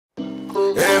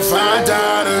If I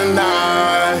die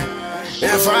tonight,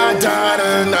 if I die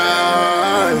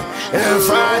tonight,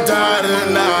 if I die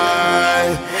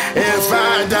tonight, if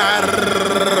I die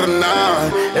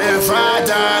tonight, if I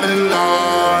die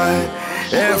tonight,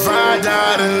 if I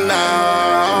die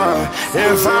tonight,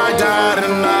 if I die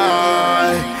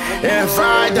tonight, if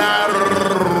I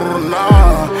die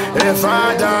tonight, if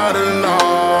I die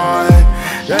tonight,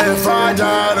 if I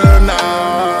die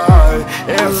tonight,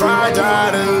 if I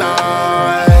die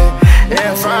tonight,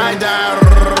 if I die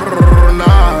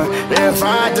tonight, if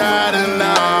I die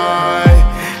tonight,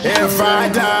 if I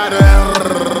die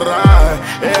tonight,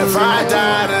 if I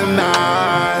die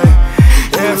tonight,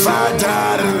 if I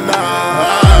die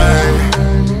tonight.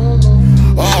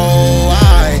 Oh,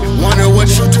 I wonder what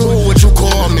you do, what you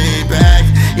call me back,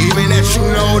 even that you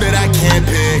know that I can't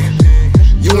pick.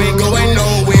 You ain't going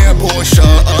nowhere, boy, shut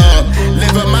up.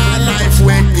 Living my life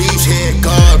with these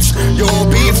hiccups. You'll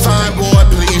be fine, boy,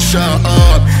 please shut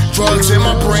up. Drugs in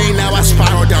my brain, now I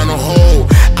spiral down a hole.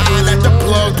 I let the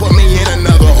plug put me in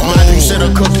another hole. My piece of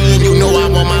the cookie, and you know I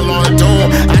want my Laura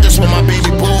Dawn. I just want my baby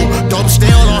boo. Dope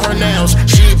still on her nails.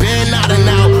 She been out and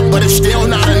out, but it's still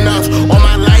not enough. On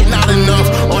my light, not enough.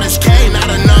 On this K, not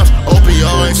enough.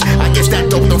 Opioids, I guess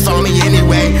that dope don't follow me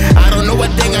anyway. I don't know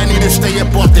what thing I need to stay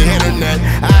up off the internet.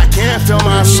 I can't feel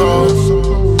my soul,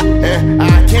 and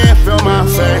I can't feel my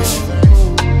face.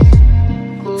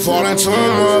 Falling to a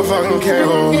motherfucking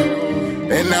K-hole,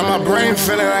 and now my brain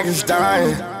feeling like it's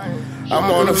dying. I'm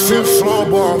on the 5th floor,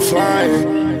 boy, I'm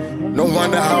flying. No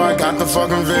wonder how I got the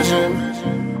fucking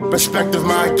vision. Perspective,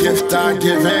 my gift I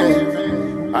give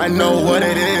in. I know what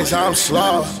it is, I'm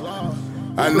sloth.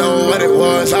 I know what it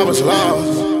was, I was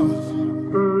lost.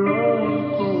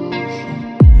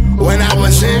 When I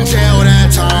was in jail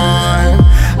that time,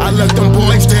 I looked them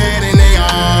boys dead in their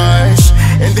eyes,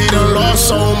 and they done lost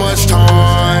so much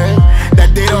time.